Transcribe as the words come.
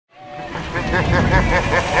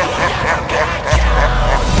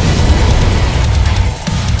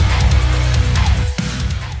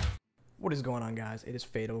What is going on, guys? It is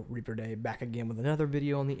Fatal Reaper Day, back again with another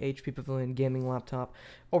video on the HP Pavilion Gaming laptop.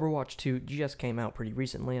 Overwatch 2 just came out pretty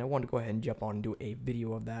recently, and I wanted to go ahead and jump on and do a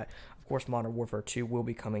video of that. Of course, Modern Warfare 2 will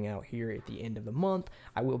be coming out here at the end of the month.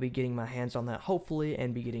 I will be getting my hands on that, hopefully,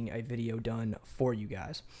 and be getting a video done for you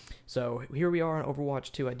guys. So, here we are on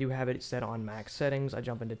Overwatch 2. I do have it set on max settings. I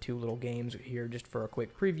jump into two little games here just for a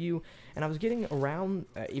quick preview, and I was getting around,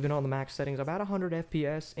 even on the max settings, about 100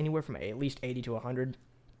 FPS, anywhere from at least 80 to 100.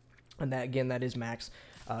 And that, again, that is max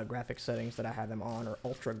graphics settings that I have them on, or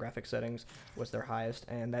ultra graphics settings was their highest,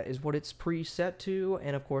 and that is what it's preset to.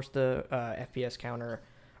 And of course, the FPS counter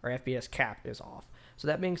or FPS cap is off. So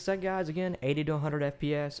that being said, guys, again, 80 to 100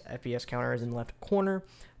 FPS. FPS counter is in the left corner.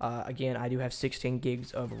 Again, I do have 16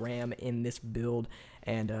 gigs of RAM in this build,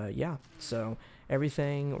 and yeah, so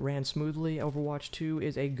everything ran smoothly. Overwatch 2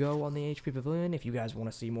 is a go on the HP Pavilion. If you guys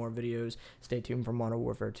want to see more videos, stay tuned for Modern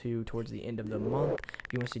Warfare 2 towards the end of the month.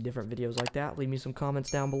 If you want to see different videos like that, leave me some comments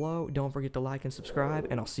down below. Don't forget to like and subscribe,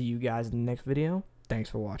 and I'll see you guys in the next video. Thanks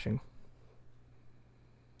for watching.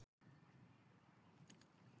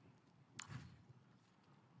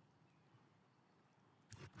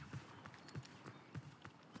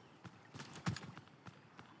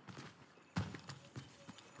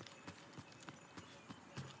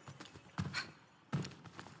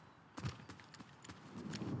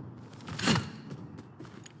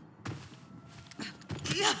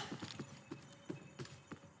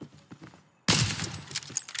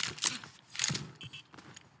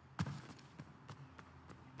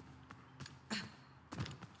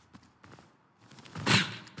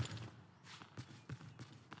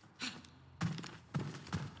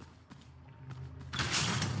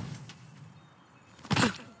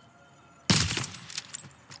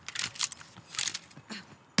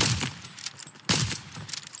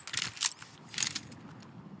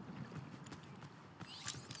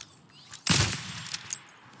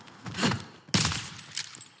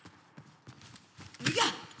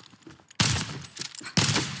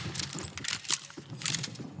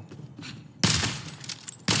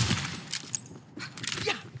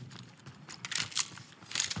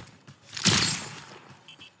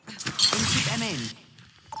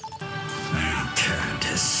 You can't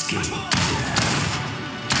escape death.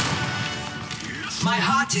 My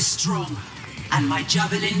heart is strong, and my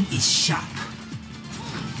javelin is sharp.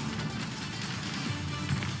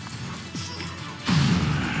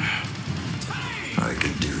 I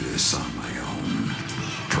could do this on my own.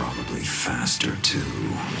 Probably faster,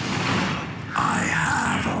 too. I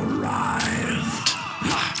have arrived.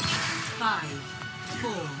 5,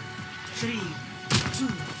 4, 3, 2,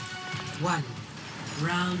 1.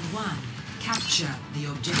 Round 1. Capture the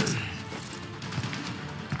objective.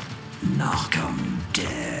 Knock 'em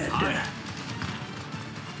dead.